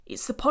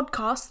It's the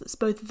podcast that's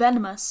both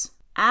venomous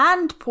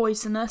and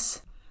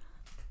poisonous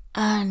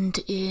and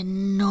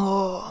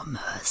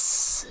enormous.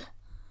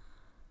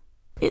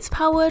 It's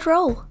Power Word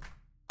Roll.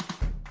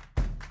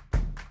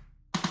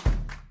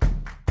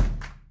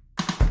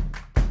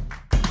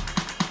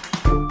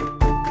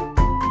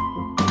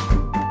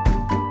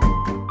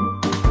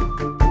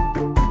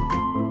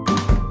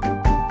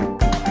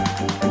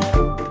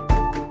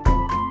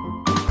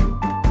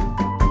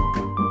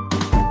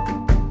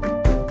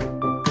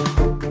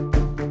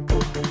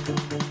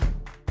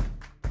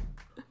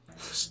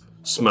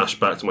 Smash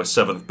back to my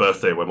 7th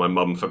birthday where my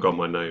mum forgot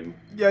my name.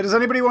 Yeah, does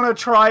anybody want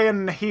to try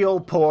and heal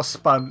poor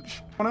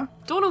Sponge?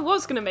 Donna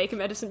was going to make a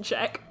medicine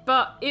check,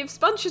 but if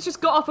Sponge has just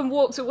got up and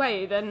walked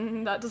away,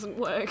 then that doesn't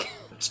work.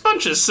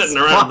 Sponge is sitting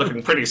around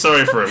looking pretty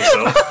sorry for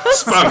himself.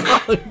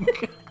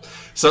 Spunk!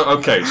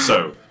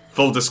 So,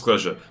 full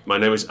disclosure, my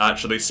name is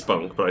actually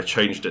Spunk, but I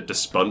changed it to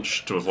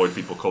Sponge to avoid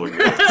people calling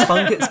me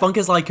that. Spunk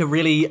is like a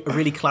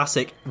really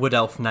classic wood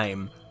elf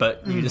name,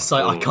 but you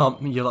decide I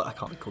can't be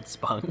called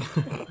Spunk.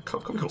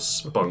 Can't be called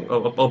Spunk.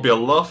 I'll be a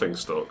laughing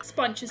stock.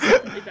 Sponge is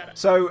definitely better.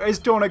 So is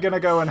Donna going to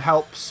go and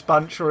help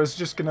Sponge, or is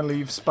just going to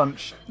leave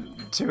Sponge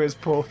to his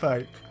poor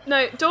fate?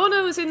 No,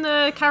 Donna was in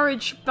the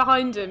carriage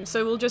behind him,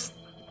 so we'll just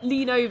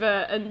lean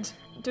over and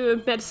do a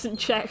medicine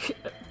check.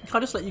 Can I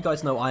just let you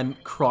guys know I'm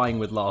crying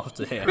with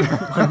laughter here?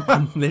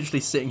 I'm literally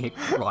sitting here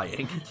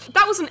crying.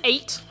 That was an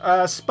 8.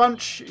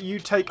 Sponge, you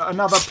take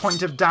another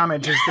point of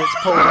damage as it's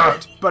pulled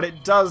out, but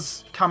it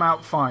does come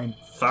out fine.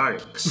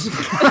 Thanks.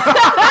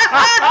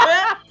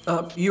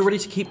 You ready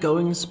to keep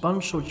going,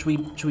 Sponge, or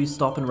should we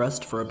stop and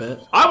rest for a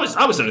bit? I was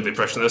under the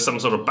impression there was some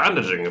sort of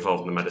bandaging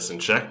involved in the medicine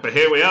check, but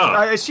here we are.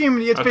 I assume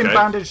it's been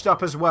bandaged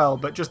up as well,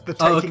 but just the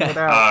taking it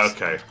out.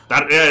 Okay.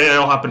 It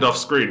all happened off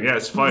screen. Yeah,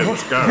 it's fine.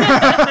 Let's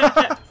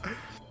go.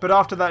 But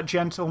after that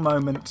gentle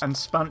moment and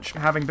Sponge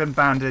having been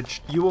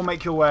bandaged, you will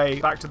make your way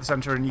back to the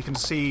centre and you can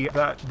see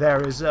that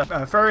there is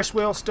a Ferris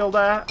wheel still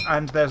there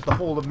and there's the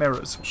Hall of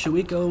Mirrors. Should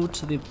we go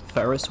to the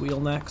Ferris wheel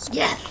next?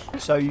 Yes!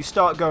 So you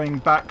start going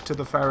back to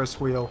the Ferris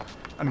wheel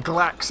and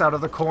Glax, out of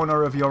the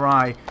corner of your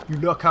eye, you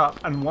look up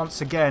and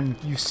once again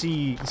you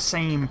see the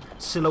same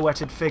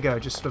silhouetted figure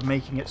just sort of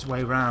making its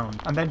way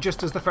round. And then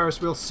just as the Ferris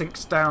wheel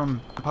sinks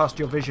down past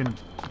your vision,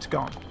 it's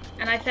gone.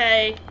 And I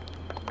say,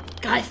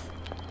 guys,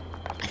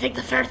 I think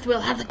the Ferris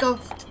wheel has a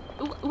ghost.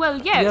 Well,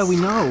 yes. Yeah, we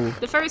know.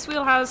 The Ferris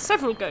wheel has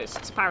several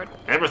ghosts, apparently.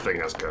 Everything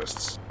has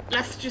ghosts.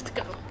 Let's just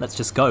go. Let's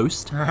just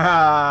ghost.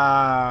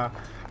 And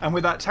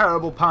with that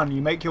terrible pun,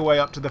 you make your way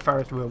up to the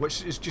Ferris wheel,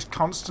 which is just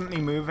constantly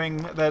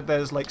moving.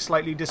 There's like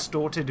slightly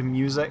distorted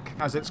music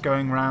as it's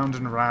going round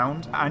and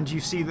round. And you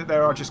see that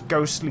there are just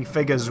ghostly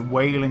figures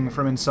wailing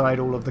from inside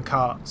all of the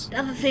carts.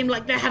 Doesn't seem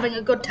like they're having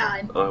a good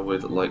time. I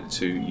would like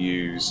to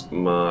use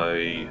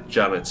my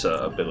janitor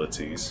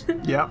abilities.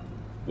 Yep.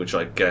 Which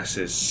I guess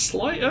is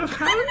sleight of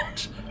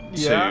hand,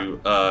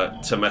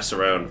 to mess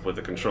around with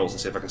the controls and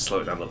see if I can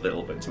slow it down a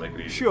little bit to make it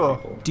easier.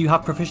 Sure. Do you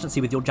have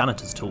proficiency with your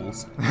janitor's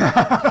tools?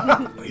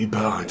 You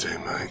bet I do,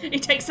 mate. He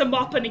takes a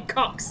mop and he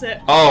cocks it.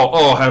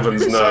 Oh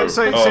heavens no.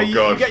 So God.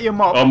 you get your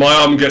mop. Oh, my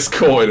arm gets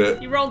caught in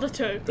it. You rolled a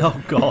 2.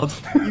 Oh god.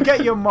 You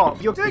get your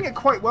mop. You're doing it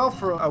quite well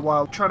for a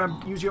while, trying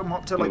to use your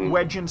mop to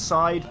wedge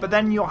inside, but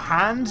then your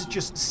hand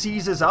just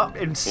seizes up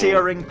in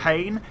searing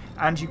pain,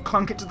 and you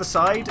clunk it to the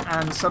side,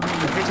 and suddenly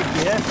you hit a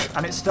gear,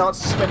 and it starts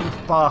spinning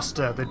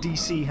faster. The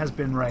DC has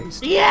been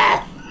raised.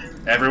 Yes!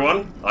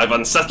 Everyone, I've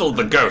unsettled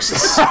the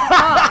ghosts.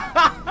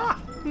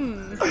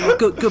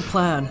 Good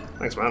plan.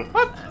 Thanks, man.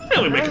 I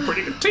feel we make a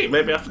pretty good team.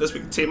 Maybe after this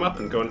we can team up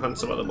and go and hunt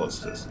some other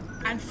monsters.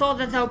 And for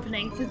this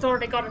opening, it's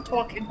already got a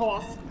talking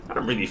horse. I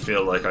don't really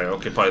feel like I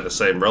occupy the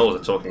same role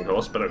as a talking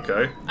horse, but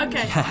okay.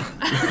 Okay.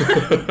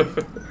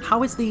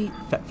 How is the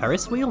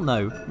Ferris wheel?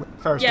 No.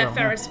 Ferris wheel.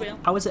 Ferris wheel.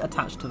 How is it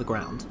attached to the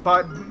ground?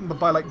 By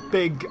like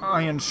big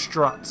iron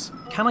struts.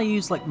 Can I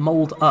use like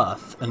mold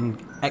earth and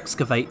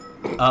excavate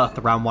earth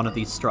around one of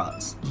these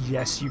struts?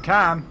 Yes, you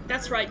can.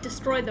 That's right,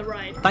 destroy the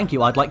ride. Thank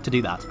you, I'd like to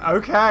do that.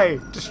 Okay,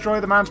 destroy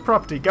the man's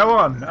property. Go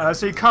on.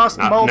 So you cast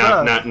mold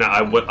earth. No,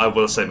 I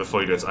will say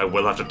before you do this, I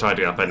will have to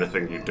tidy up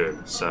anything you do.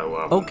 So,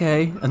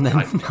 Okay, and then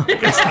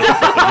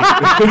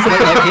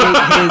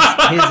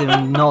here's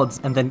nods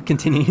and then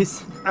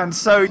continues. And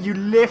so you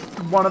lift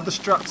one of the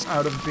struts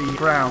out of the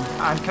ground.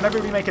 And can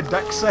everybody make a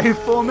dex save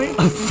for me?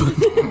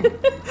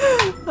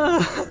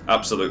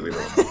 absolutely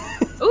not.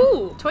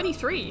 Ooh,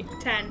 23.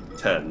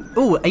 10.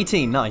 Ooh,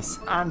 18, nice.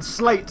 And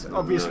Slate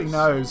obviously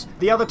knows.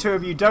 The other two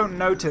of you don't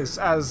notice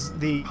as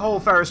the whole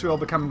Ferris wheel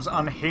becomes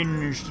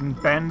unhinged and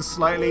bends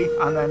slightly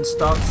and then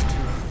starts to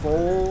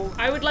fall.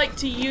 I would like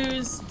to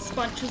use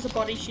Sponge as a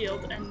body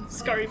shield and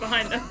scurry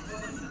behind them.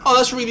 Oh,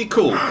 that's really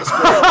cool.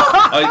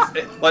 That's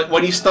great. Like,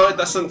 when you started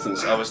that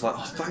sentence, I was like,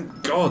 oh,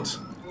 thank God.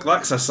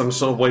 Glax has some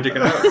sort of way to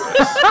get out of this.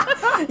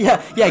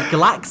 Yeah,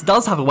 Glax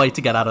does have a way to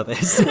get out of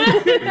this.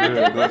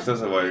 Yeah, Glax does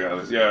have a way to get out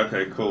of this. Yeah,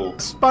 okay, cool.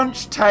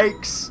 Sponge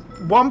takes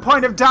 1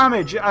 point of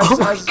damage as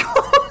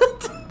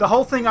The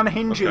whole thing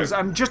unhinges,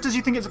 and just as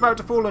you think it's about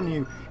to fall on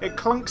you, it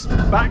clunks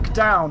back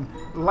down,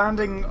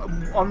 landing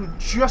on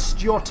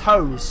just your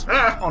toes,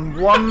 on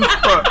one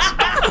foot.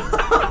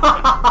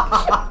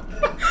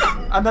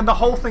 And then the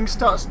whole thing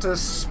starts to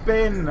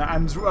spin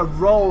and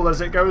roll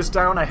as it goes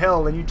down a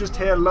hill, and you just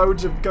hear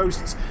loads of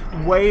ghosts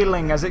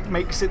wailing as it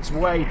makes its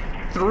way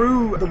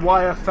through the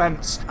wire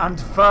fence and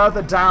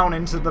further down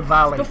into the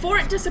valley. Before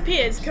it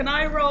disappears, can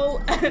I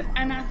roll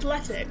an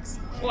athletics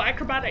or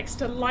acrobatics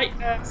to light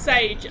a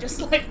sage,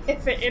 just like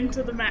if it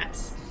into the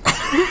mess?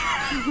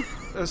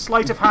 A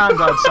sleight of hand,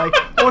 I'd say.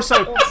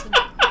 Also, Awesome.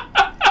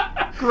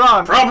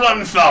 Grant.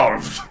 Problem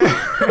solved!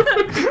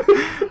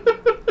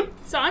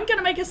 So I'm going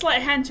to make a sleight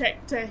of hand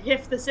check to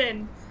hiff this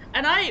in.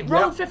 And I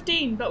rolled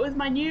 15, but with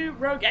my new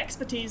rogue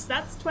expertise,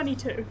 that's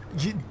 22.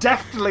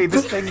 Deftly,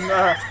 this thing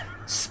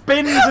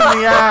spins in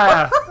the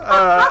air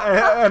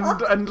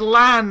and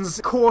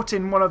lands caught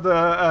in one of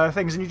the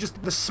things, and you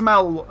just the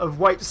smell of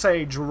white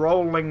sage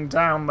rolling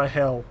down the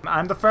hill.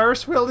 And the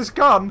Ferris wheel is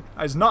gone.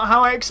 It's not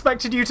how I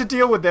expected you to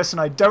deal with this, and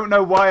I don't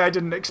know why I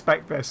didn't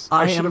expect this.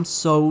 I am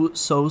so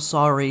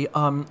sorry.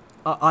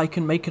 I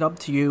can make it up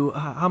to you.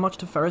 How much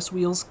do Ferris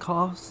wheels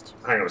cost?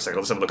 Hang on a second,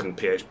 let's have a look in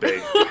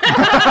PHP.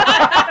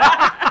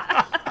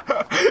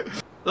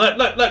 Look,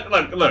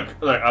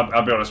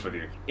 I'll be honest with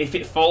you. If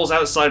it falls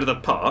outside of the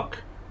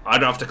park, I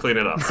don't have to clean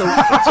it up.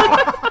 That's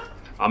fine.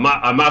 I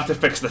might have to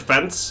fix the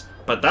fence,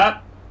 but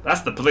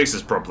that's the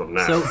police's problem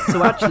now.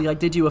 So actually, I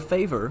did you a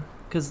favor,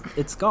 because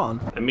it's gone.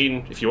 I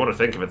mean, if you want to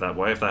think of it that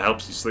way, if that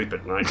helps you sleep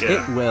at night,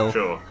 yeah. It will.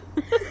 Sure.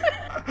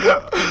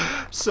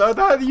 So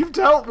that you've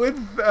dealt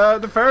with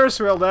the Ferris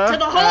wheel there. To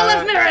the Hall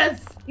of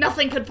Mirrors!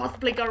 Nothing could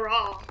possibly go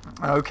wrong.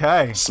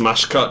 Okay.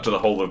 Smash cut to the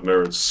Hall of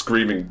Mirrors,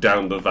 screaming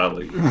down the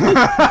valley. Through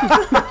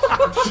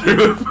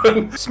the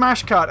fence.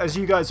 Smash cut as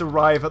you guys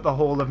arrive at the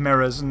Hall of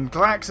Mirrors, and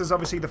Glax is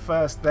obviously the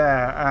first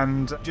there,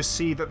 and just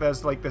see that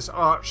there's like this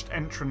arched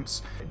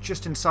entrance.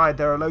 Just inside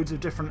there are loads of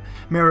different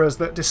mirrors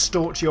that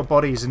distort your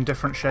bodies in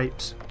different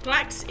shapes.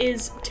 Glax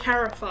is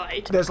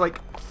terrified. There's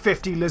like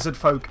 50 lizard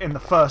folk in the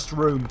first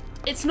room.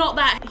 It's not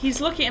that. He's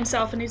looking at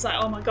himself and he's like,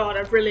 oh my god,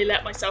 I've really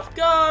let myself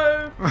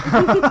go.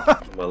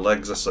 My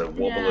legs are so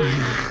wobbly.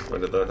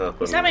 When did that happen?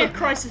 He's having a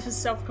crisis of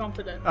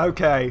self-confidence.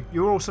 Okay,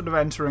 you're all sort of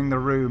entering the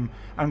room,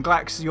 and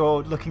Glax,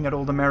 you're looking at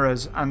all the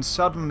mirrors, and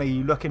suddenly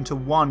you look into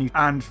one,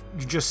 and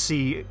you just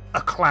see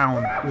a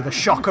clown with a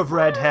shock of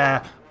red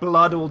hair,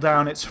 blood all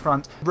down its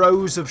front,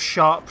 rows of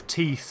sharp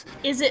teeth.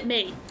 Is it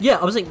me? Yeah,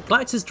 I was thinking,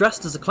 Glax is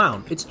dressed as a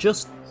clown. It's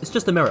just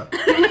a mirror.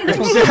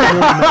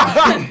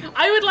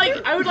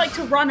 I would like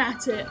to run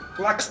at it.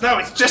 Glax, no,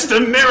 it's just a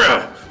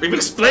mirror! We've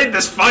explained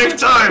this 5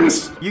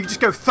 times! You just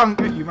go thunk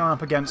and you run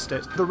up against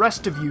it. The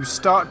rest of you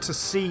start to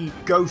see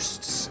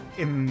ghosts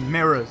in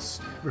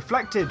mirrors.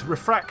 Reflected,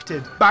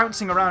 refracted,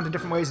 bouncing around in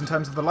different ways in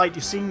terms of the light.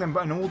 You're seeing them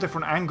in all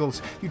different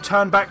angles. You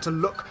turn back to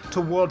look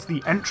towards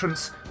the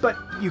entrance, but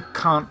you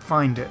can't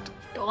find it.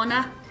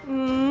 Donna?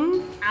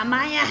 Am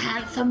I a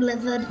handsome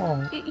lizard?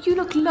 You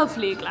look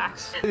lovely,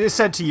 Glax. It is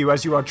said to you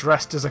as you are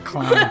dressed as a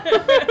clown.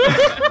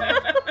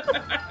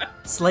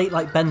 Slate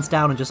bends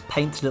down and just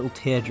paints a little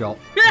teardrop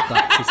on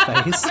Glax's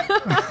face.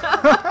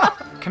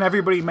 Can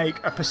everybody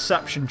make a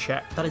perception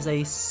check? That is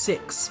a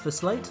 6 for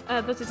Slate.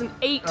 That is an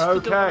 8 for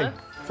Okay. Donna.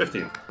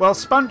 15. Well,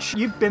 Spunch,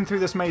 you've been through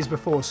this maze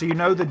before, so you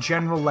know the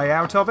general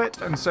layout of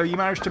it, and so you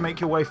managed to make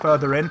your way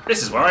further in.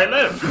 This is where I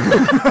live!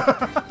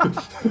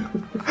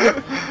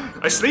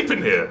 I sleep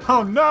in here.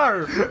 Oh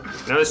no!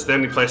 No, this is the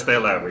only place they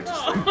allow me to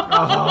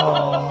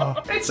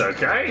sleep. It's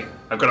okay.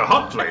 I've got a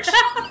hot place.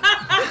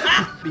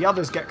 The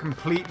others get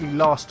completely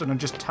lost and are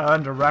just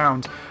turned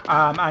around.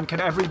 And can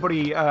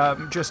everybody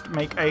just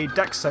make a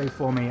dex save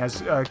for me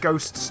as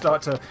ghosts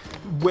start to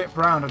whip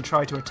round and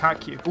try to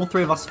attack you? All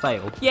 3 of us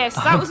failed. Yes,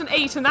 that was an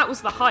 8 and that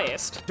was the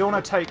highest.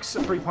 Donna takes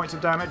 3 points of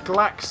damage,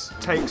 Glax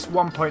takes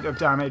 1 point of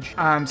damage,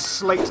 and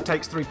Slate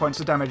takes 3 points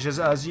of damage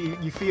as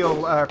you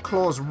feel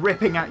claws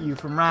ripping at you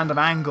from random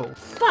angles.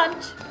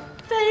 Sponge,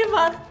 save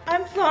us.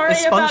 I'm sorry Is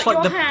Sponge about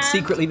your the hand.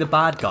 secretly the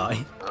bad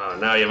guy? Oh,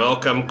 now you've all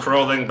come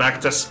crawling back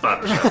to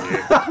Sponge, have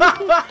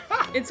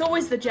you? It's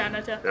always the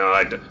janitor. No,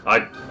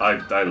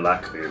 I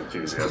lack the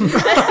enthusiasm.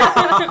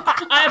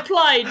 I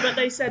applied, but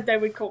they said they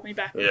would call me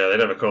back. Yeah, they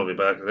never called me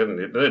back. They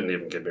didn't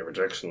even give me a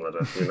rejection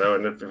letter, you know,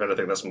 and if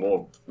anything, that's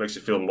makes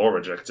you feel more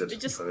rejected.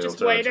 Just than the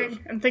alternative. waiting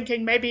and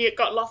thinking maybe it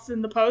got lost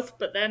in the post,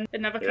 but then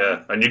it never came.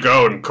 Yeah, and you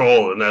go and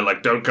call, and they're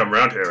like, don't come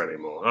round here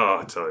anymore. Oh,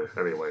 I tell you,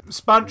 anyway.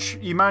 Sponge,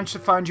 you manage to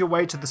find your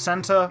way to the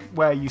centre,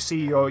 where you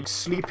see your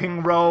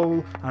sleeping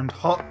roll and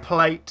hot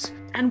plate.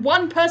 And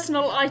one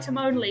personal item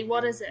only.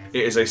 What is it?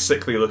 It is a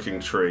sickly-looking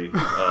tree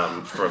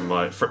from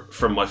my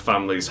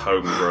family's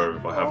home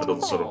grove. I have a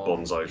little sort of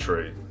bonsai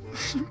tree.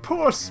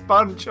 Poor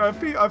Sponge. I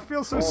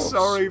feel so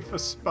sorry for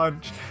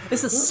Sponge.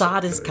 It's the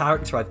saddest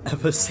character I've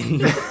ever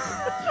seen.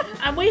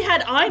 And we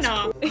had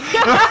Einar.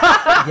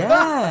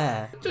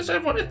 Yeah. Just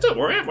everyone, don't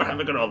worry, everyone have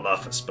a good old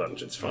laugh at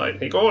Sponge. It's fine.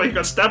 He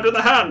got stabbed in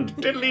the hand.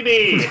 Diddly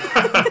dee.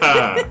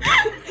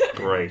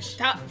 Great.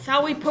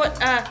 Shall we put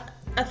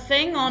a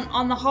thing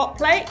on the hot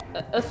plate?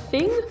 A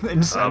thing?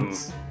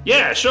 Incense.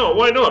 Yeah, sure,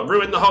 why not?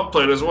 Ruin the hot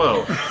plate as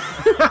well.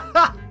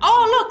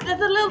 Oh, look,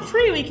 there's a little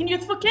tree we can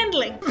use for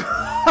kindling.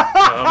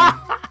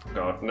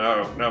 God,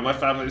 no, my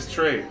family's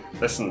tree.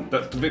 Listen,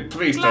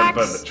 please don't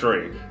burn the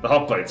tree. The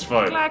hot plate's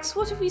fine. Glax,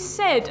 what have we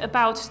said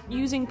about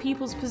using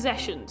people's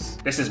possessions?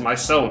 This is my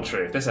soul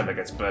tree. If this ever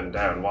gets burned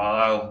down,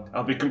 well,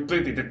 I'll be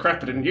completely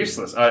decrepit and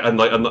useless. And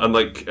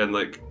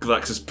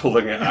Glax is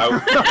pulling it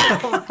out,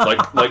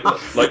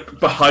 like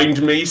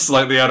behind me,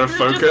 slightly out of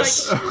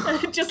focus.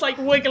 Just like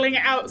wiggling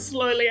it out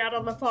slowly out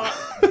of the pot.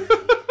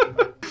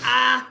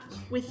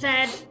 We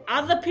said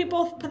other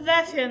people's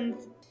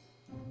possessions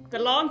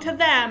belong to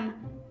them,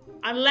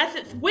 unless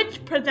it's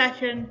witch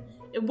possession,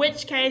 in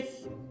which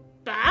case,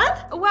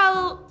 bad?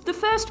 Well, the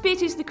first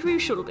bit is the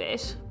crucial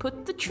bit.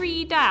 Put the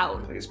tree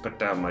down. Please put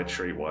down my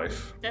tree,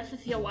 wife. This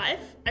is your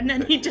wife? And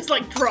then he just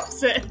like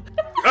drops it.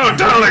 Oh,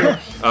 darling!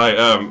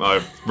 I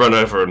run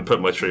over and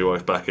put my tree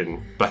wife back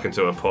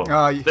into her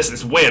pot. This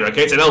is weird,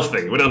 okay? It's an elf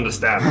thing. We don't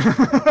understand.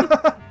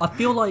 I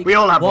feel like We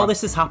all have while one.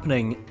 this is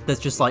happening, there's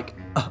just like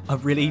a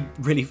really,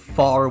 really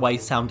far away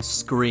sound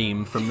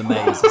scream from the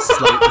maze.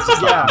 Slate is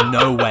just like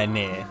nowhere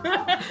near.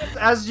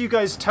 As you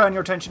guys turn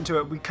your attention to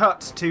it, we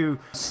cut to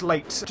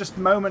Slate just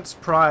moments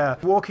prior,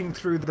 walking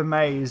through the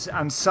maze,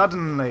 and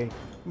suddenly,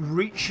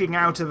 reaching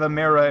out of a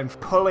mirror and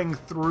pulling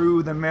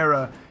through the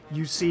mirror,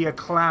 you see a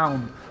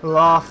clown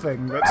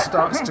laughing that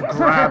starts to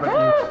grab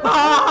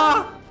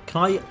at you.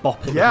 Can I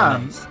bop it Yeah.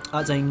 with the maze?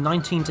 That's a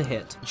 19 to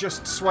hit.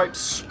 Just swipes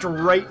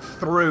straight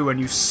through, and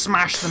you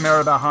smash the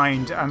mirror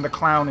behind, and the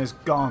clown is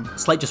gone.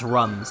 Slate just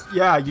runs.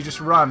 Yeah, you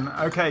just run.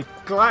 Okay,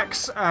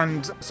 Glax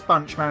and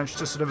Spunch manage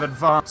to sort of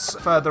advance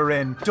further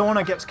in.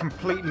 Dorna gets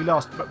completely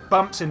lost, but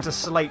bumps into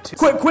Slate.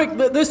 Quick,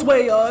 this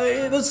way!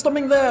 There's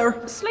something there!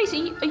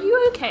 Slatey, are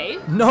you okay?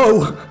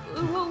 No!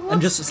 What's... And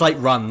just Slate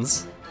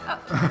runs.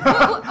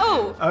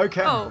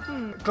 Okay.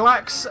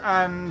 Glax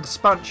and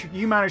Spunch,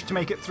 you manage to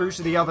make it through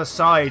to the other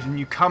side, and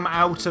you come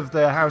out of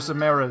the House of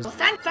Mirrors. Well,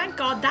 thank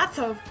God that's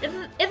over.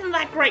 Isn't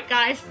that great,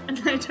 guys? And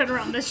then I turn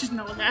around, there's just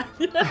no one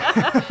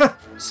there.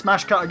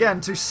 Smash cut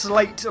again to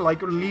Slate,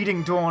 like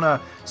leading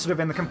Dorna sort of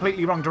in the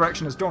completely wrong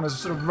direction as Dorna's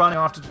sort of running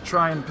after to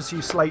try and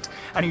pursue Slate,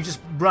 and you just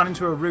run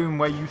into a room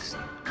where you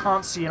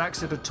can't see an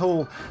exit at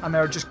all, and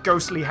there are just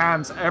ghostly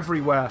hands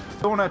everywhere.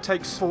 Dorna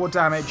takes 4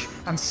 damage,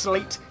 and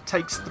Slate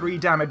takes 3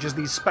 damage as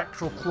these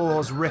spectral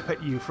claws rip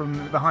at you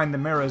from behind the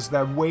mirrors,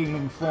 their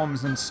wailing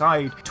forms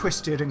inside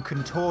twisted and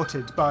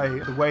contorted by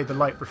the way the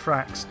light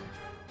refracts.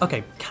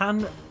 Okay,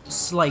 can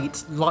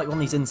Slate light one of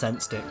these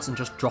incense sticks and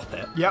just drop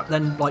it? Yep.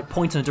 Then, like,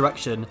 point in a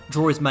direction,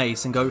 draw his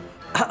mace, and go,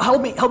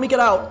 help me get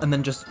out! And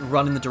then just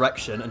run in the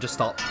direction and just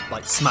start,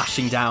 like,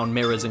 smashing down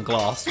mirrors and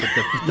glass with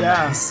the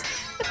mace.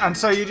 And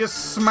so you're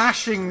just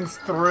smashing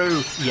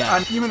through. Yeah.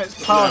 And a few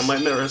minutes pass. my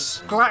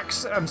mirrors.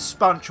 Glax and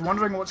Spunch,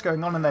 wondering what's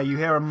going on in there, you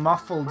hear a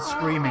muffled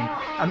screaming.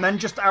 And then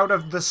just out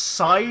of the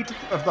side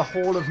of the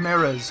Hall of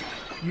Mirrors,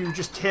 you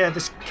just hear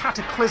this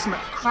cataclysmic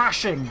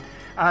crashing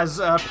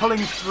as pulling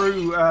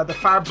through the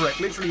fabric,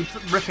 literally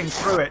ripping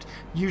through it,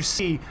 you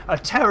see a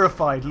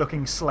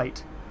terrified-looking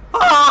Slate.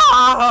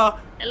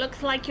 It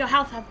looks like your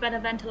house has better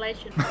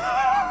ventilation.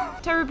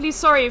 Terribly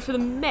sorry for the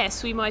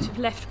mess we might have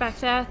left back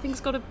there. Things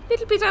got a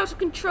little bit out of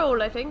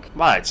control, I think.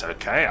 Well, it's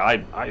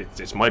okay.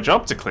 It's my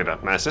job to clean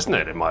up mess, isn't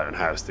it, in my own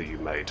house that you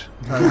made?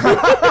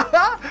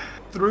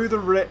 Through the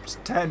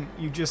ripped tent,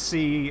 you just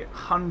see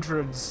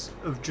hundreds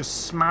of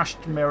just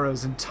smashed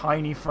mirrors and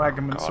tiny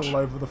fragments all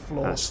over the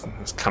floor.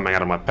 That's coming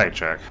out of my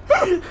paycheck.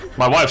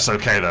 My wife's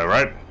okay, though,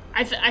 right?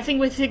 I think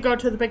we should go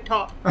to the big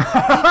top.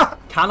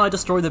 Can I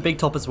destroy the big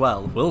top as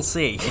well? We'll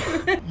see.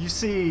 You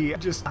see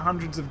just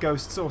hundreds of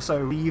ghosts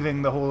also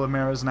leaving the Hall of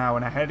Mirrors now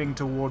and are heading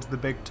towards the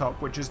big top,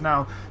 which is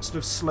now sort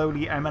of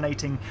slowly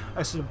emanating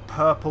a sort of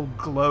purple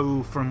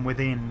glow from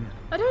within.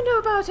 I don't know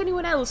about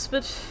anyone else,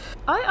 but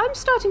I'm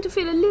starting to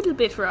feel a little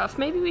bit rough.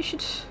 Maybe we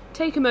should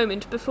take a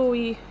moment before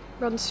we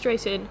run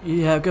straight in.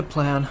 Yeah, good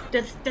plan.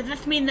 Does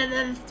this mean that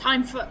there's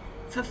time for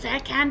fair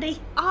candy?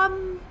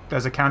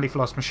 There's a candy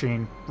floss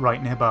machine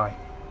right nearby.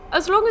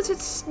 As long as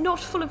it's not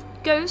full of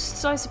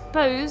ghosts, I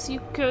suppose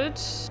you could.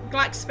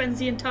 Glax spends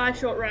the entire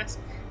short rest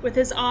with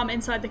his arm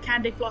inside the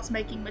candy floss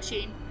making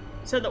machine,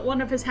 so that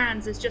one of his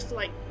hands is just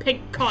like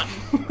pink cotton.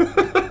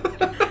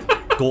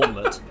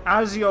 Gauntlet.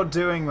 As you're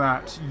doing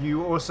that,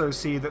 you also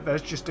see that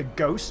there's just a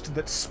ghost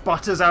that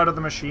sputters out of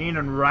the machine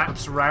and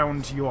wraps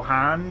round your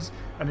hand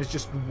and is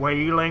just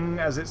wailing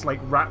as it's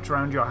like wrapped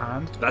around your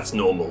hand. That's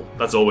normal.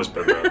 That's always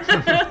been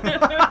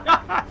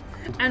there.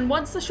 And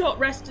once the short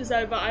rest is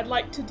over, I'd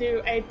like to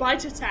do a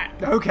bite attack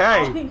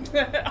Okay.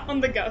 on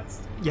the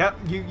ghost. Yep,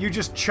 you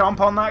just chomp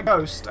on that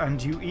ghost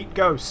and you eat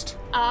ghost.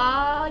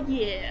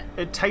 Yeah.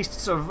 It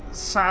tastes of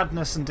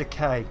sadness and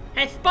decay.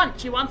 Hey,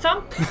 Spunch, you want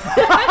some?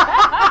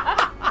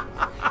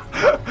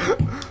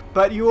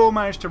 But you all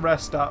manage to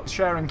rest up.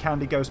 Sharing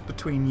candy goes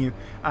between you,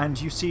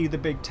 and you see the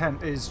big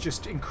tent is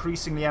just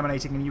increasingly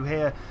emanating, and you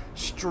hear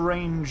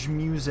strange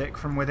music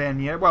from within.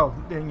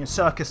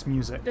 Circus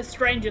music. The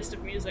strangest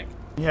of music.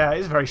 Yeah, it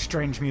is very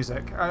strange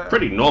music.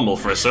 Pretty normal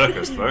for a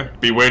circus, though.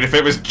 Be weird if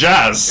it was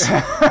jazz.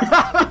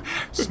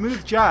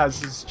 Smooth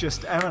jazz is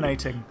just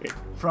emanating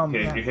from...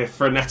 You hear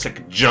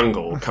frenetic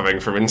jungle coming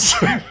from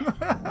inside.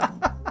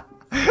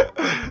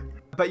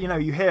 But,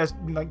 you hear,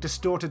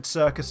 distorted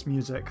circus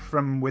music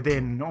from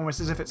within, almost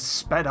as if it's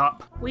sped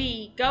up.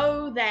 We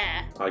go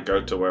there. I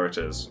go to where it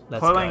is.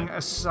 Let's Pulling go.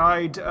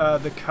 aside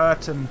the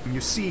curtain,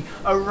 you see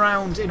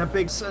around in a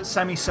big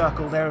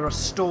semicircle there are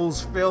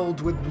stalls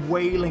filled with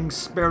wailing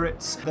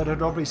spirits that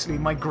had obviously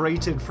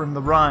migrated from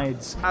the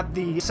rides. At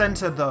the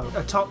center, though,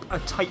 atop a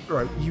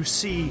tightrope, you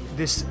see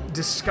this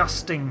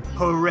disgusting,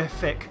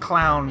 horrific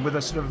clown with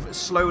a sort of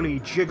slowly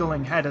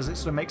jiggling head as it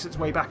sort of makes its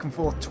way back and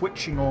forth,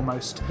 twitching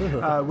almost,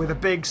 with a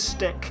big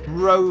stick,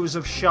 rows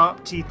of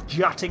sharp teeth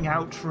jutting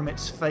out from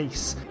its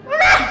face.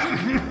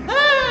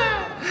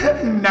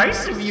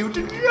 Nice of you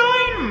to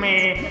join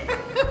me.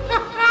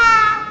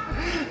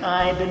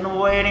 I've been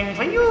waiting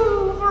for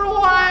you for a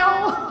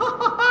while.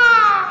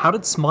 How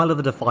did Smiler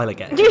the Defiler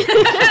get?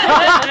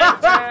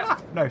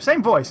 No,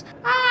 same voice.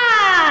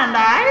 And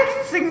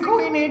I think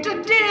we need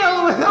to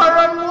deal with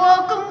our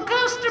unwelcome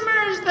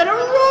customers that are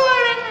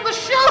ruining the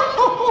show.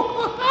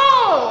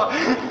 Oh,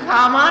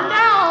 come on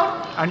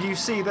down. And you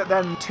see that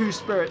then two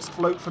spirits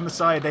float from the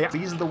side.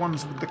 These are the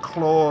ones with the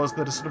claws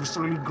that are sort of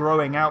slowly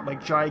growing out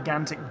like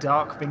gigantic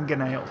dark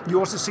fingernails. You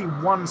also see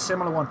one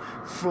similar one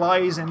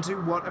flies into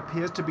what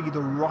appears to be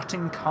the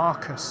rotting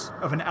carcass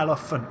of an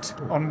elephant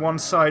on one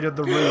side of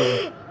the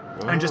room.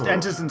 And just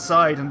enters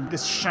inside, and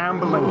this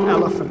shambling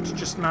elephant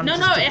just manages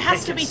No, to it has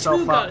pick to be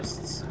itself two up.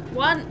 ghosts.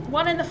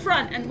 One in the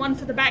front and one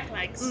for the back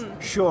legs.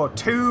 Sure,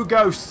 two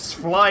ghosts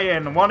fly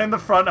in, one in the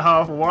front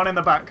half, one in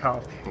the back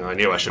half. I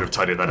knew I should have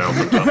tidied that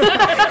elephant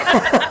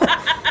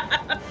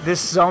up. This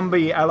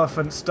zombie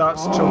elephant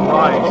starts to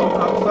rise.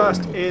 Up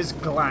first is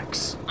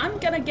Glax. I'm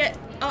gonna get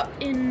up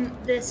in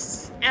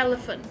this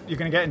elephant. You're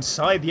going to get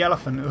inside the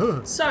elephant.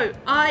 Ugh. So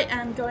I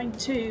am going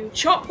to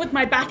chop with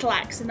my battle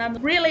axe, and I'm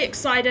really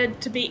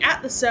excited to be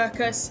at the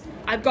circus.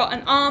 I've got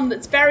an arm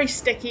that's very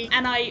sticky,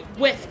 and I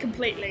whiff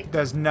completely.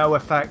 There's no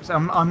effect.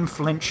 I'm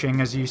unflinching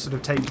as you sort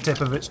of take the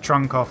tip of its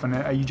trunk off,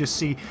 and you just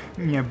see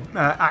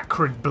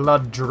acrid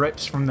blood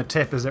drips from the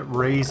tip as it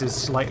raises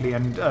slightly,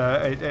 and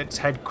its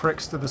head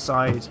cricks to the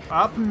side.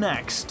 Up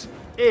next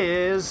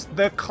is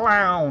the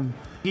clown.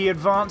 He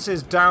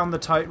advances down the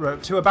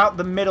tightrope to about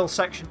the middle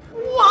section.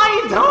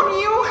 Why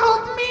don't you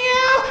help me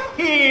out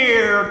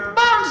here?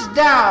 Bounce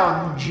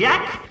down,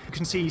 Jack! You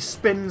can see he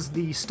spins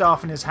the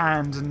staff in his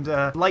hand,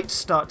 and lights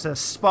start to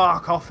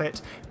spark off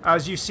it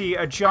as you see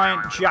a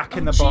giant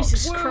Jack-in-the-Box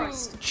Jesus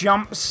Christ.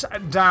 jumps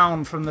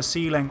down from the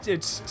ceiling.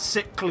 It's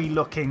sickly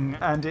looking,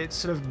 and it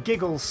sort of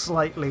giggles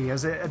slightly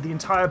as the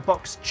entire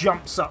box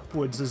jumps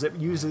upwards as it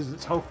uses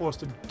its whole force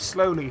to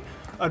slowly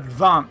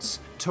advance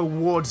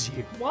towards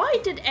you. Why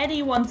did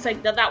anyone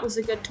think that was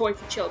a good toy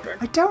for children?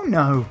 I don't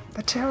know.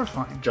 They're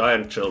terrifying.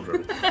 Giant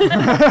children.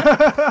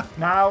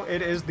 Now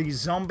it is the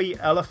zombie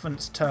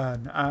elephant's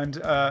turn, and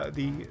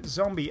the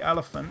zombie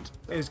elephant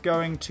is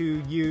going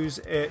to use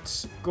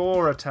its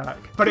gore attack.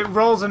 But it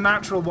rolls a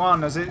natural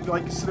one as it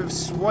sort of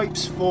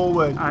swipes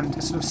forward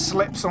and sort of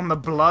slips on the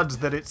blood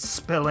that it's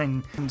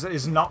spilling and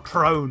is not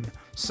prone.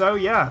 So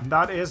yeah,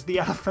 that is the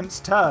elephant's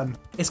turn.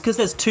 It's because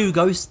there's two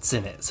ghosts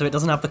in it, so it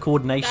doesn't have the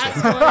coordination.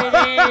 That's what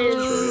it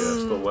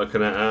is. Still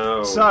working it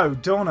out. So,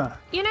 Dorna.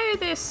 You know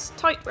this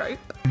tightrope?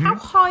 How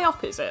high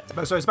up is it?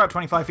 So it's about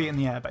 25 feet in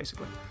the air,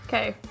 basically.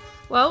 Okay.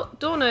 Well,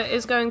 Dorna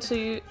is going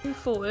to move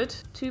forward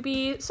to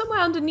be somewhere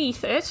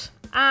underneath it,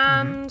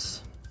 and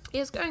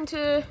is going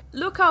to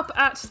look up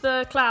at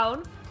the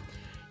clown.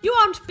 You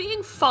aren't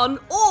being fun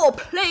or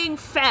playing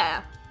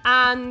fair,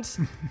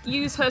 and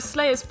use her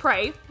Slayer's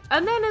Prey.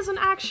 And then as an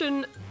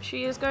action,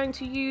 she is going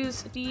to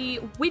use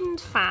the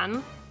wind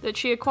fan that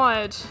she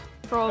acquired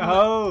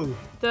from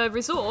the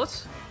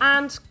resort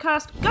and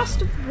cast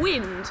Gust of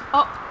Wind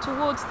up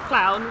towards the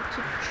clown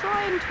to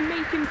try and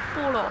make him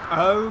fall off.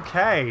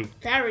 Okay.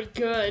 Very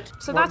good.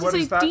 So What that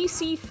is is that?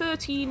 DC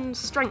 13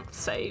 strength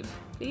save,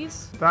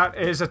 please. That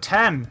is a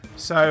 10.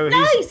 So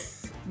Nice!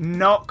 he's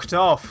knocked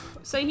off.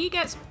 So he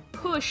gets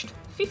pushed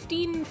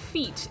 15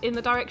 feet in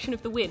the direction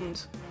of the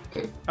wind.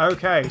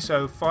 Okay,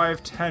 so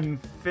 5, 10,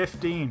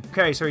 15.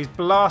 Okay, so he's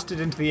blasted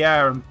into the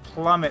air and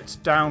plummets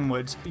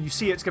downwards. You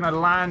see it's going to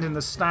land in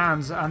the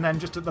stands, and then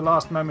just at the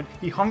last moment,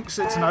 he honks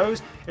its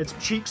nose, its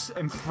cheeks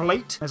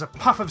inflate, there's a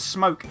puff of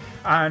smoke,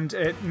 and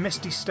it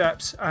misty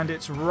steps, and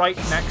it's right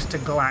next to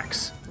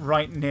Glax,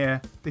 right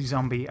near the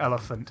zombie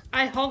elephant.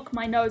 I honk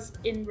my nose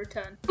in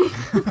return.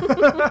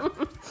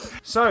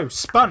 So,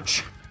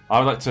 Spunch. I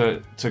would like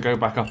to go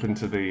back up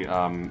into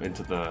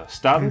the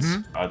stands.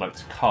 I'd like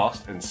to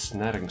cast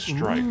Ensnaring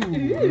Strike.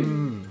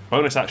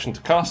 Bonus action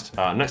to cast.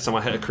 Next time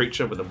I hit a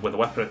creature with a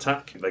weapon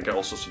attack, they get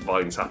all sorts of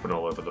vines happen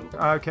all over them.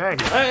 Okay.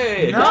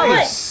 Hey!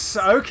 Nice!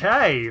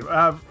 Okay.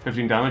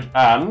 15 damage,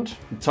 and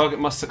the target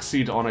must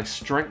succeed on a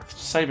strength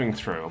saving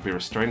throw or be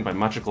restrained by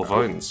magical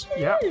vines.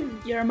 Yep.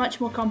 You're a much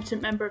more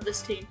competent member of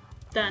this team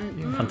than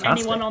Fantastic.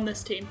 anyone on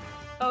this team.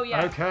 Oh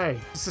yeah. Okay.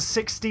 It's a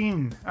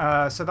 16,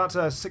 so that's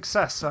a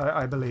success,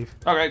 I believe.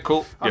 Okay,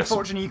 cool. Yes.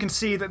 Unfortunately, you can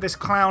see that this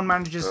clown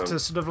manages to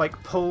sort of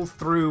like pull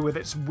through with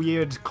its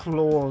weird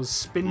claws,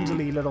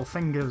 spindly little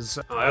fingers.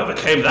 I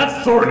overcame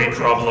that thorny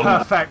problem.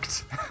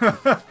 Perfect.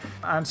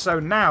 And so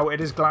now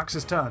it is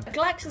Glax's turn.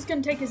 Glax is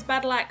going to take his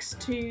battle axe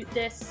to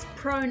this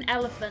prone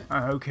elephant.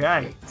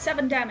 Okay.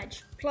 7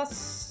 damage.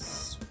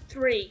 Plus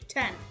 3,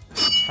 10.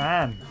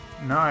 10.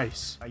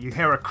 Nice. You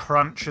hear a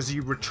crunch as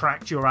you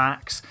retract your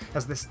axe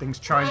as this thing's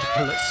trying to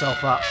pull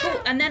itself up.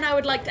 Cool, and then I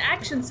would like to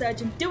action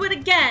surge and do it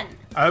again.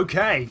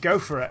 Okay, go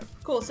for it.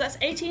 Cool, so that's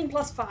 18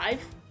 plus 5. Yep,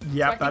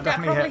 so I think that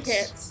definitely probably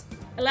hits.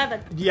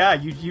 11. Yeah,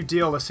 you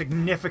deal a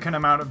significant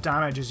amount of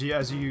damage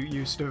as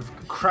you sort of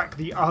crack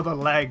the other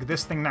leg.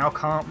 This thing now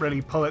can't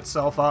really pull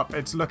itself up.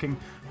 It's looking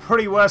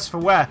pretty worse for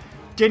wear.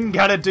 Didn't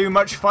gotta do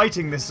much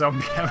fighting, this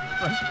zombie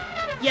elephant.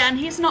 Yeah, and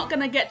he's not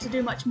going to get to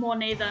do much more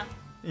neither.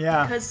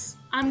 Yeah. Because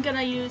I'm going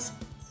to use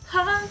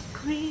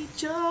Hungry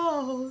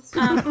Joe's.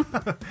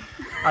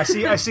 I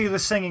see the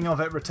singing of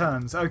it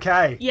returns.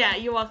 Okay. Yeah,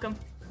 you're welcome.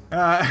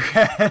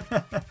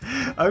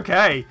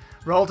 Okay.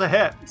 Roll to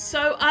hit.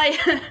 So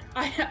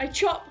I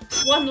chop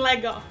one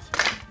leg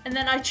off, and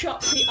then I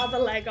chop the other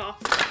leg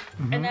off,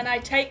 and then I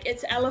take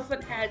its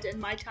elephant head in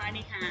my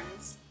tiny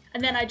hands,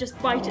 and then I just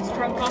bite its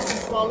trunk off and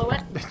swallow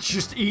it.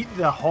 Just eat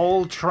the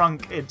whole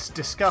trunk. It's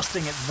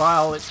disgusting. It's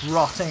vile. It's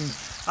rotting.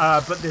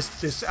 But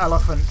this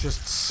elephant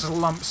just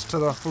slumps to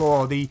the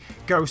floor. The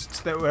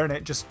ghosts that were in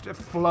it just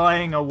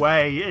flying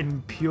away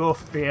in pure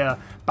fear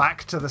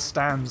back to the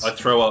stands. I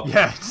throw up.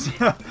 Yeah,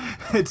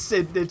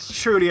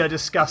 it's truly a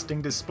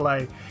disgusting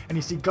display. And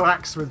you see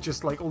Glax with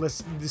just like all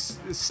this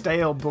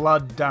stale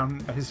blood down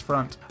his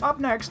front. Up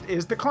next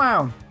is the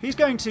clown. He's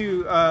going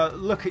to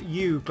look at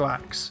you,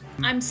 Glax.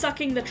 I'm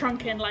sucking the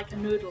trunk in like a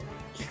noodle.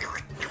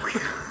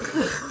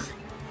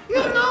 You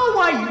know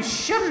why you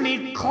shouldn't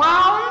eat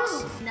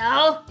clowns?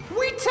 No.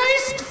 We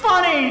taste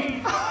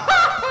funny!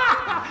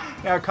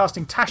 Yeah,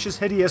 casting Tasha's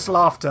Hideous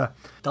Laughter.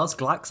 Does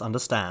Glax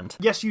understand?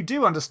 Yes, you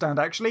do understand,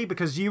 actually,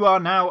 because you are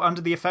now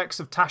under the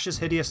effects of Tasha's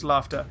Hideous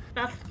Laughter.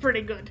 That's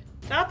pretty good.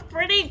 That's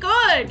pretty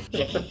good.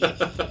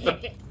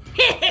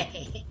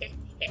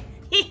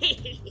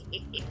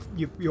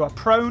 You are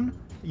prone,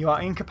 you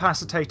are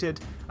incapacitated,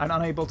 and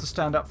unable to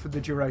stand up for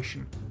the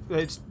duration.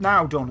 It's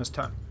now Dorna's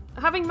turn.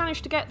 Having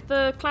managed to get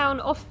the clown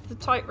off the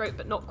tightrope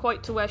but not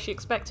quite to where she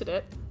expected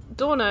it,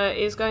 Dorna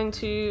is going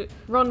to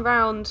run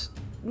round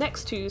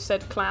next to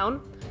said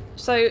clown.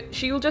 So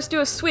she will just do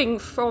a swing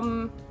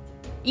from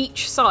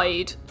each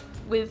side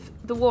with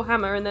the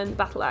warhammer and then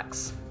battle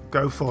axe.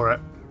 Go for it.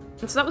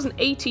 And so that was an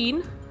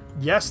 18.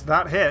 Yes,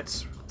 that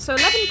hits. So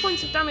 11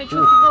 points of damage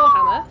with the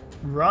warhammer.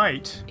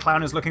 Right.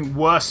 Clown is looking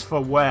worse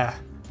for wear.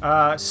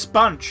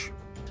 Sponge.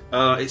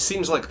 It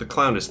seems like the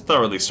clown is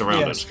thoroughly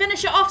surrounded. Yes.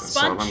 Finish it off,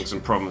 So I'm having Sponge.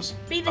 some problems.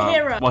 Be the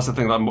hero. What's the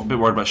thing that I'm a bit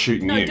worried about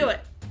shooting No, you? do it.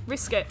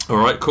 Risk it. All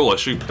right, cool. I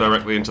shoot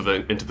directly into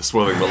the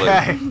swirling balloon.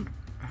 Okay.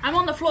 I'm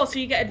on the floor, so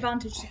you get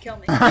advantage to kill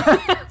me.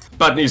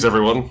 Bad news,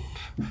 everyone.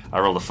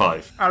 I rolled a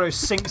 5. Arrow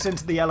sinks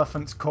into the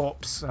elephant's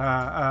corpse,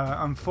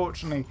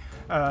 unfortunately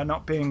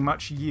not being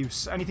much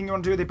use. Anything you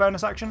want to do with your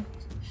bonus action?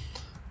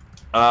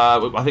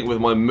 I think with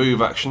my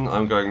move action,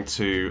 I'm going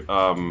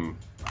to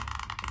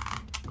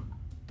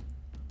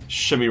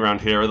shimmy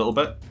around here a little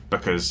bit,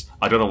 because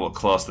I don't know what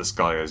class this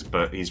guy is,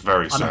 but he's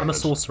very surrounded. I'm a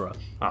sorcerer.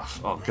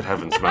 Oh, good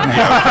heavens, man.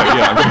 Yeah, okay,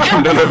 yeah, I'm going to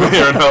come down over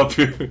here and help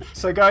you.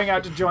 So going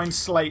out to join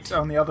Slate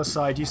on the other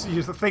side, you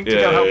think to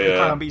Yeah, go help the yeah.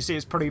 clown, but you see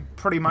it's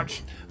pretty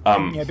much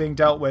being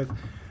dealt with.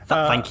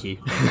 Thank you.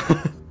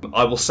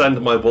 I will send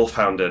my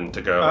wolfhound in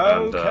to go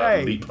Okay.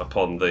 and leap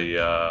upon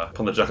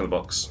the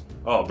jack-in-the-box.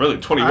 Oh,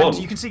 brilliant, 21. And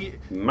you can see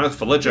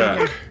Mouthful of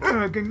jack.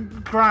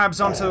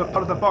 grabs onto a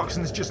part of the box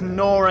and is just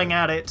gnawing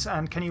at it.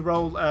 And can you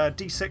roll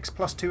d6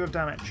 plus 2 of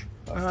damage?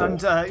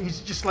 And he's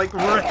just like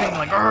ripping,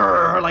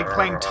 like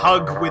playing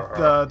tug with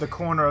the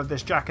corner of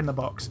this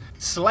jack-in-the-box.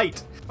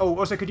 Slate. Oh,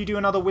 also, could you do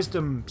another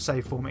wisdom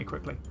save for me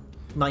quickly?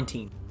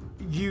 19.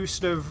 You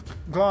sort of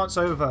glance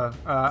over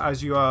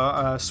as you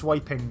are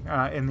swiping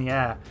in the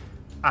air,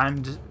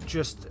 and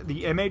just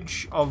the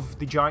image of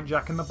the giant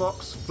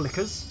jack-in-the-box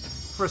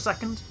flickers for a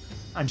second,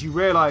 and you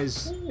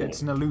realise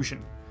it's an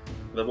illusion.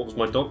 Then what was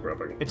my dog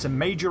grabbing? It's a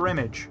major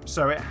image,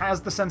 so it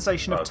has the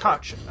sensation of Okay.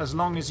 touch as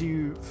long as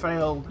you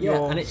fail Yeah,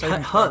 your and it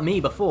saving hurt throw. me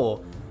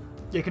before.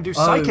 You can do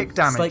psychic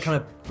damage. Slate kind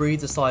of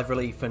breathes a sigh of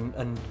relief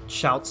and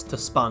shouts to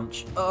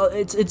Sponge.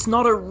 It's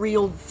not a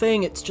real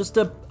thing. It's just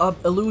a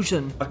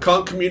illusion. I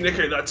can't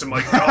communicate that to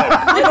my dog.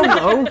 I don't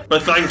know.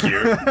 But thank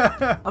you.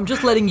 I'm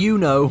just letting you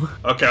know.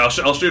 Okay, I'll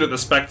shoot at the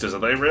spectres. Are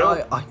they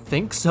real? I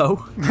think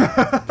so.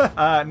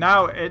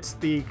 Now it's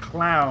the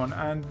clown,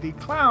 and the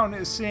clown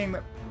is seeing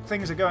that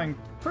things are going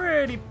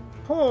pretty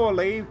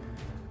poorly,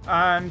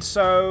 and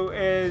so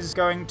is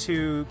going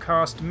to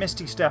cast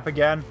Misty Step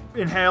again,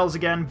 inhales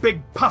again,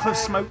 big puff of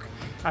smoke,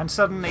 and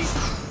suddenly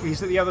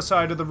he's at the other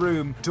side of the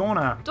room.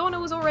 Dorna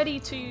was all ready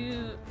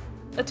to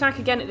attack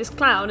again at this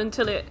clown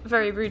until it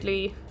very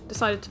rudely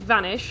decided to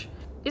vanish.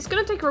 It's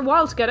going to take her a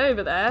while to get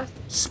over there.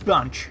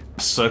 Sponge.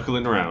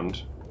 Circling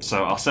around.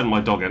 So I'll send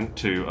my dog in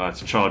to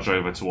charge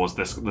over towards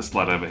this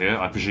lad over here.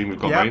 I presume we've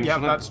got range. Yeah,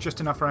 on it? that's just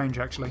enough range,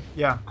 actually.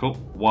 Yeah. Cool.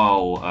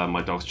 While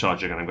my dog's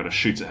charging, and I'm going to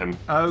shoot at him.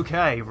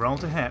 Okay, roll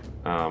to hit.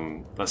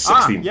 That's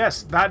 16.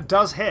 Yes, that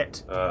does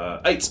hit.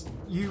 8.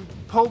 You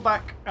pull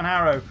back an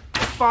arrow,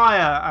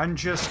 fire, and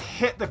just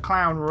hit the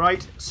clown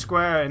right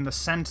square in the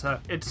center.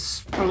 It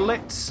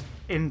splits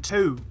in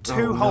two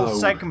whole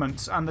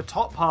segments, and the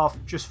top half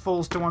just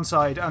falls to one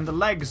side, and the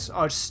legs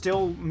are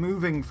still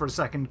moving for a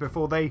second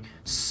before they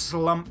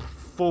slump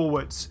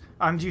forwards.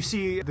 And you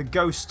see the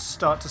ghosts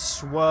start to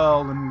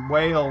swirl and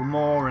wail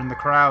more in the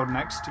crowd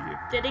next to you.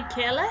 Did he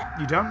kill it?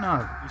 You don't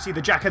know. You see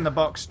the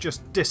Jack-in-the-Box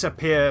just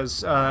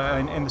disappears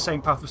in the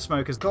same puff of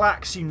smoke as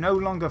Glax. You no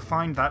longer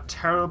find that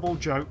terrible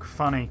joke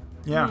funny.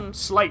 Yeah,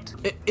 Slate.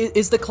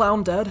 Is the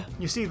clown dead?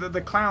 You see that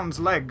the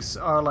clown's legs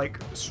are,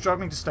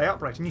 struggling to stay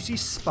upright, and you see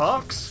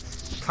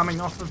sparks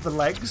coming off of the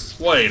legs.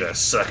 Wait a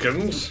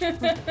second.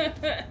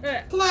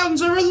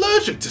 Clowns are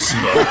allergic to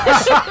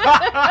sparks.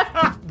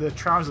 The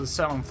trousers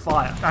set on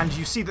fire, and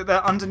you see that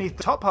they're underneath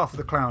the top half of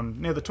the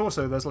clown. Near the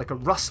torso, there's a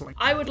rustling.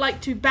 I would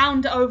like to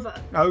bound over.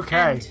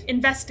 Okay. And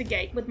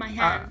investigate with my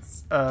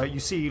hands. You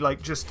see,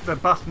 just the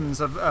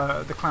buttons of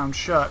the clown's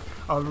shirt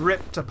are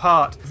ripped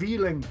apart,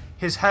 revealing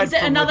his head Is it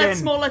from another within.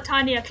 smaller,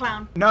 tinier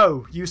clown?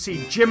 No, you see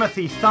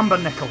Jimothy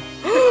Thumbernickel.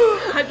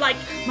 I'm like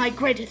my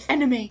greatest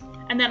enemy.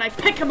 And then I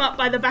pick him up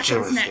by the back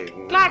of his neck.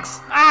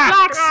 Glax!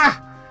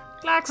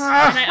 Glax!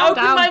 And I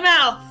open my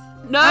mouth.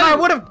 No! And I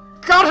would have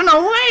gotten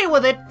away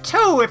with it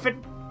too if it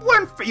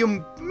weren't for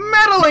you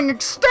meddling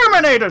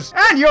exterminators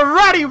and your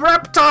ratty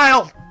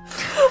reptile.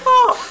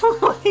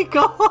 Oh my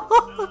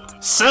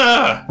god!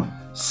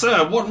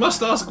 Sir, one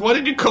must ask, why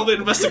did you call the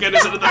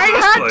investigators into the I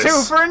first had place?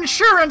 to for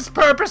insurance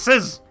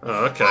purposes.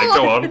 Oh, okay,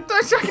 go on.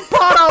 I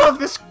bought all of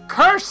this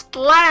cursed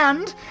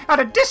land at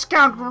a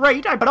discount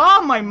rate. I put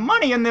all my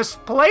money in this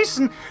place,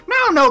 and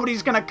now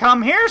nobody's gonna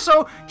come here,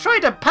 so tried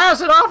to pass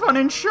it off on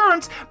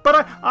insurance,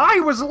 but I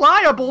was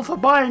liable for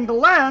buying the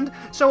land,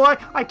 so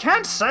I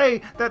can't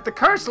say that the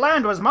cursed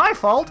land was my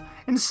fault.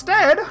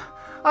 Instead,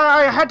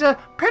 I had to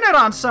pin it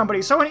on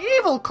somebody, so an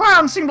evil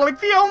clown seemed like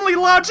the only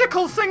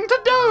logical thing to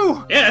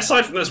do. Yeah,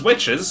 aside from those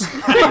witches.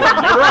 Anyway,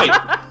 you're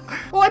right.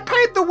 Well, I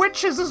paid the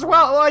witches as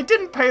well. I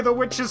didn't pay the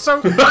witches, so...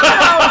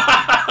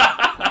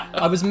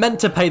 I was meant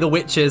to pay the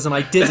witches and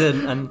I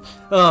didn't, and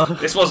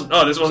This wasn't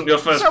your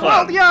first plan.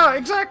 Well, yeah,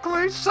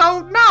 exactly.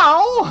 So now,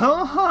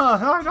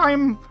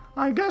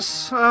 I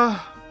guess,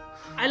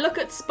 I look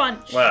at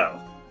Sponge.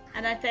 Well,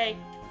 And I think,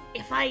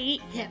 if I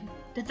eat him,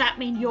 does that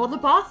mean you're the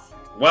boss?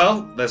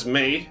 well, there's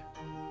me.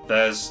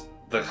 There's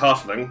the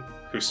halfling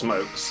who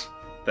smokes.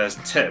 There's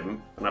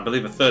Tim, and I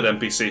believe a third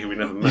NPC who we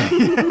never met.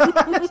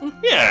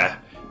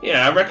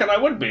 Yeah, I reckon I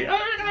would be.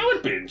 I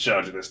would be in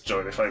charge of this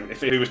joint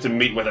if he was to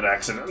meet with an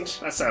accident.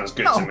 That sounds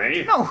good to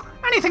me. No,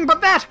 anything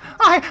but that.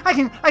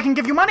 I can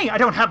give you money. I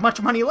don't have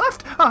much money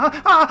left. And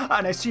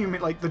I assume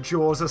the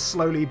jaws are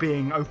slowly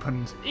being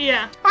opened.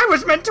 Yeah. I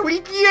was meant to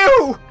eat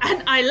you.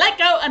 And I let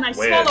go and I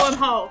Weird. swallow him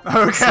whole.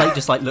 Okay. Slate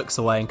just looks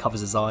away and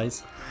covers his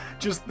eyes.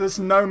 Just this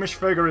gnomish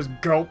figure is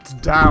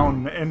gulped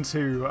down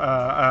into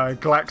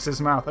Glax's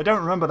mouth. I don't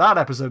remember that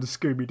episode of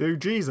Scooby-Doo.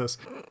 Jesus.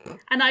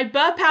 And I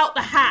burp out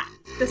the hat,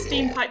 the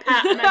steam pipe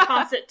hat, and I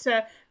pass it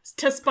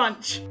to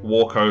Sponge.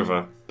 Walk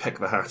over, pick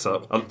the hat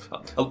up. I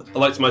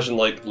like to imagine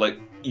like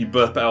you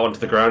burp it out onto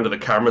the ground and the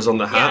camera's on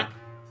the hat.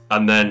 Yeah.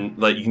 And then,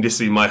 you can just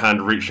see my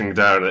hand reaching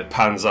down and it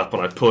pans up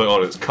and I pull it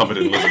on, it's covered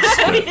in lizard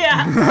spit.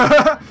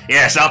 Yeah.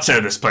 Yes, I'll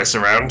turn this place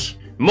around.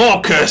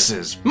 More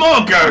curses!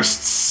 More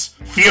ghosts!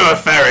 Fewer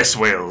Ferris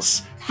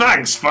wheels!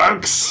 Thanks,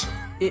 folks!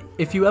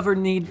 If you ever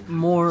need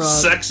more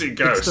Sexy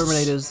ghosts.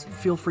 exterminators,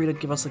 feel free to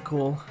give us a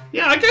call.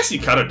 Yeah, I guess you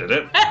kinda did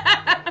it.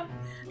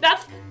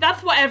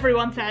 That's what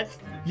everyone says.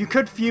 You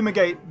could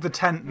fumigate the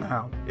tent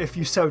now, if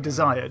you so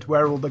desired,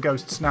 where all the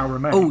ghosts now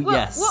remain. Oh,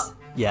 yes. what?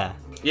 Yeah.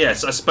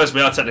 Yes, I suppose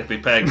we are technically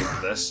paying you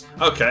for this.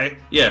 Okay,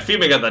 yeah,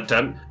 fumigate that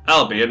tent.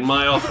 I'll be in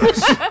my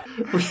office.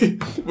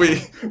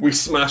 we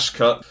smash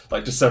cut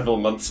to several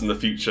months in the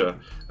future,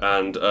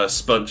 and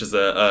Sponge is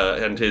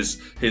there, and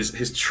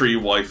his tree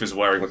wife is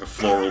wearing a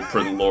floral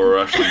print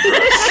Laura Ashley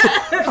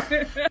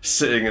dress,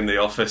 sitting in the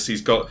office.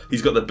 He's got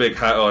the big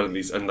hat on, and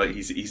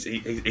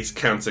he's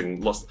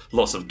counting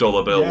lots of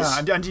dollar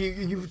bills. Yeah, and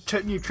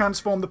you've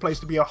transformed the place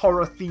to be a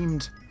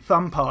horror-themed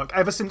Thumb Park.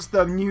 Ever since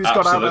the news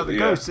got out about the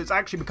ghosts, it's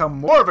actually become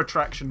more of an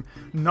attraction,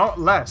 not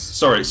less.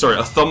 Sorry,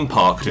 a thumb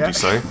park, did you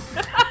say?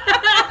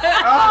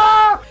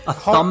 A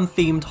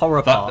thumb-themed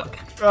horror park.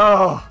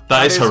 Oh,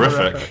 that is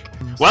horrific.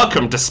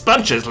 Welcome to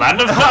Sponge's Land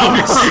of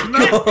Thumbs!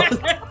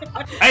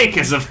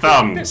 Acres of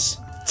thumbs!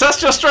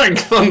 Test your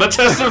strength on the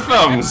test of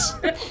thumbs!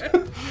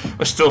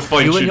 We're still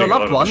fine-tuning. You and your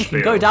loved one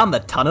can go down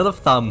the tunnel of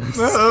thumbs.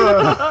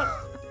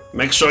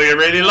 Make sure you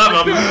really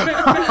love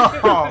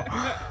them.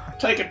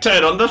 Take a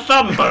turn on the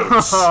thumb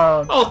boats.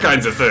 All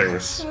kinds of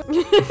things.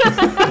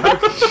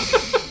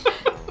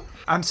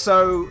 And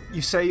so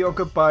you say your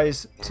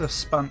goodbyes to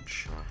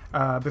Sponge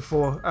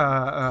before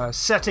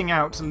setting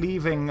out,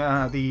 leaving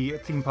the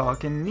theme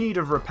park in need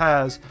of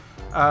repairs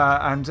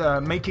and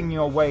making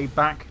your way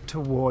back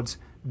towards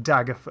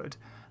Daggerford.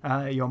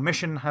 Your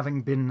mission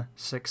having been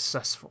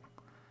successful.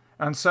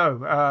 And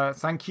so,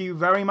 thank you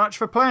very much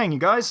for playing, you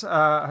guys.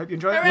 I hope you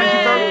enjoyed it.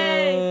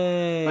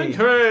 Thank you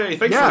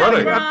for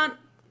running.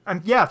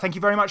 And thank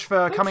you very much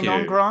for coming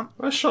on, Grant.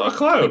 I shot a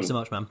clown. Thanks so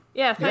much, man.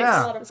 Yeah, thanks.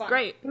 Yeah. A lot of fun.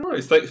 Great.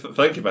 Right, thank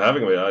you for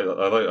having me. I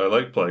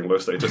like playing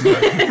most stages.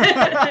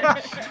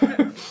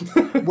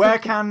 Where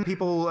can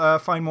people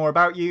find more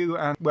about you,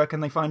 and where can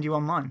they find you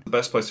online? The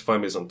best place to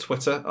find me is on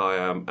Twitter. I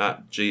am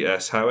at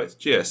GSHowitt,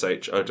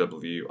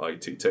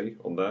 GSHOWITT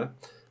on there.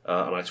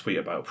 And I tweet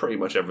about pretty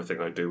much everything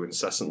I do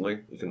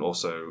incessantly. You can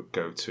also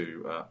go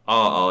to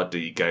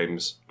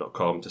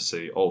rrdgames.com to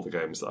see all the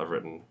games that I've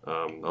written,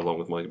 along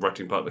with my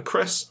writing partner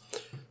Chris.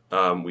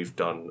 We've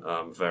done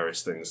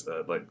various things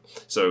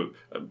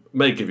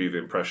may give you the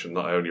impression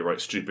that I only write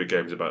stupid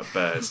games about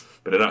bears,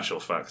 but in actual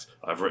fact,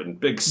 I've written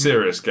big,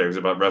 serious games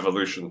about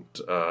revolution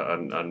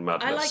and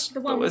madness. I like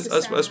the one with the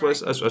as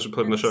we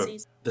put in the show.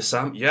 The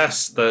Sam,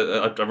 yes.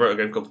 I wrote a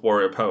game called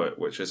Warrior Poet,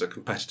 which is a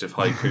competitive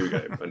haiku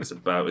game, and it's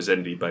about as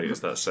indie bait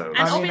as that sounds.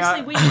 And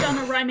obviously, we've done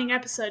a rhyming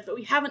episode, but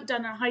we haven't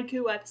done a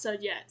haiku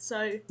episode yet.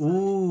 So,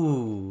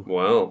 ooh,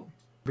 well,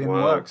 in the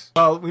works.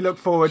 Well, we look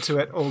forward to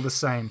it all the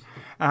same.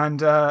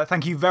 And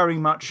thank you very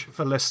much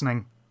for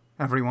listening,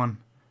 everyone.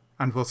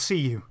 And we'll see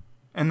you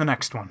in the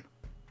next one.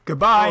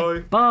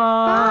 Goodbye.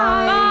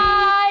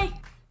 Bye. Bye.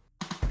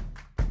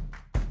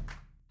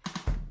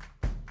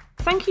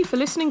 Thank you for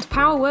listening to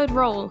Power Word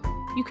Roll.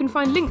 You can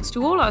find links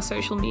to all our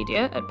social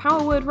media at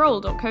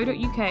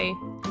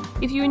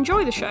powerwordroll.co.uk. If you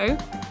enjoy the show,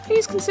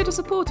 please consider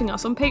supporting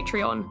us on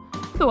Patreon.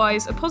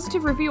 Otherwise, a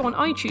positive review on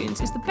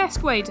iTunes is the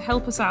best way to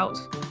help us out.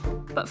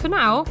 But for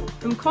now,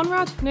 from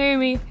Conrad,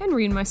 Naomi,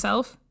 Henry and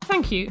myself,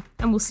 thank you,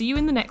 and we'll see you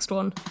in the next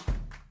one.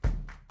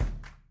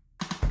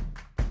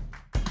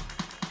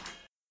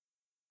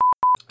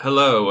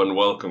 Hello and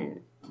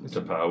welcome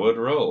to Power Word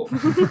Roll.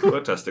 We're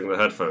testing the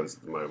headphones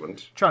at the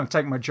moment. Trying to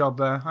take my job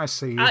there. I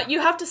see you. you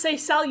have to say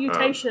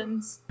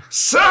salutations.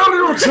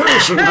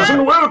 Salutations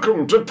and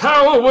welcome to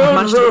Power Word I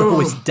managed to get the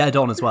Roll. voice dead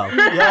on as well.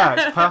 Yeah,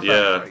 it's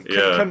perfect.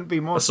 Yeah. Couldn't be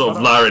more. A sort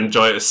of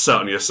laryngitis sat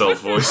on yourself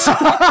voice.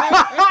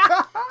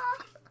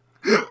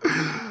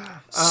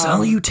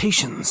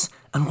 Salutations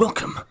and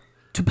welcome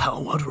to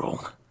Power Word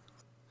Roll.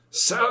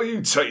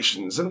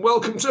 Salutations and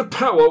welcome to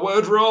Power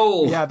Word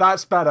Roll. Yeah,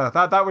 that's better.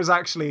 That was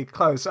actually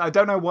close. I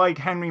don't know why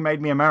Henry made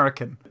me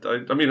American.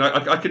 I mean,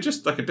 I could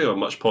do a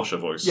much posher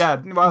voice.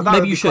 Yeah, well, that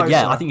Maybe would you be should. closer.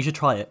 Yeah, I think you should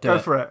try it. Go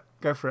for it.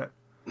 Go for it.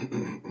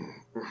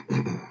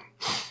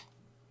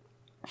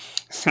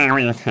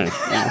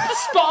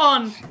 Spot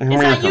on. Is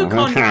that you,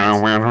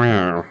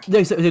 Conrad?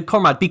 No, so,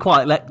 Conrad, be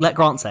quiet. Let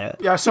Grant say it.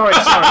 Yeah, sorry.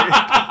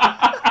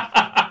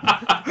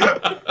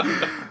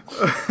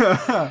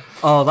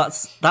 Oh,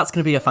 that's going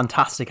to be a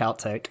fantastic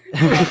outtake.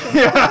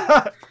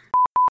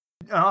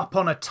 Up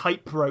on a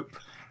tightrope,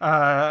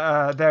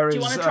 there is. Do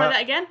you want to try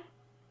that again?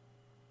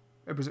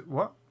 It was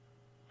what?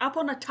 Up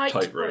on a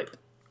tightrope.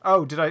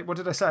 Oh, what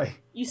did I say?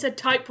 You said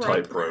tightrope.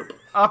 Tightrope.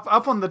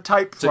 Up on the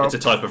tightrope. It's a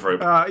type of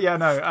rope. Yeah,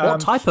 no.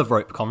 What type of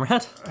rope,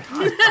 Conrad?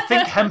 I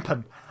think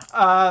hempen.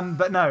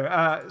 But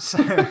no.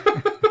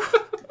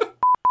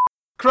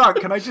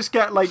 Grant, can I just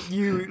get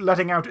you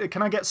letting out?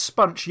 Can I get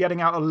Sponge letting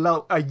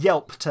out a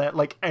yelp to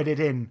edit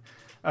in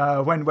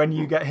when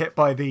you get hit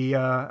by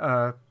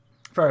the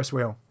Ferris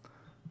wheel?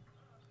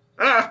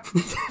 A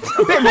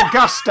bit more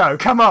gusto.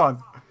 Come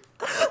on.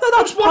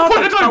 That's 1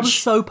 point of damage. That was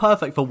so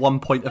perfect for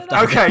 1 point of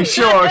damage. Okay,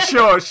 sure,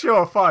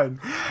 fine.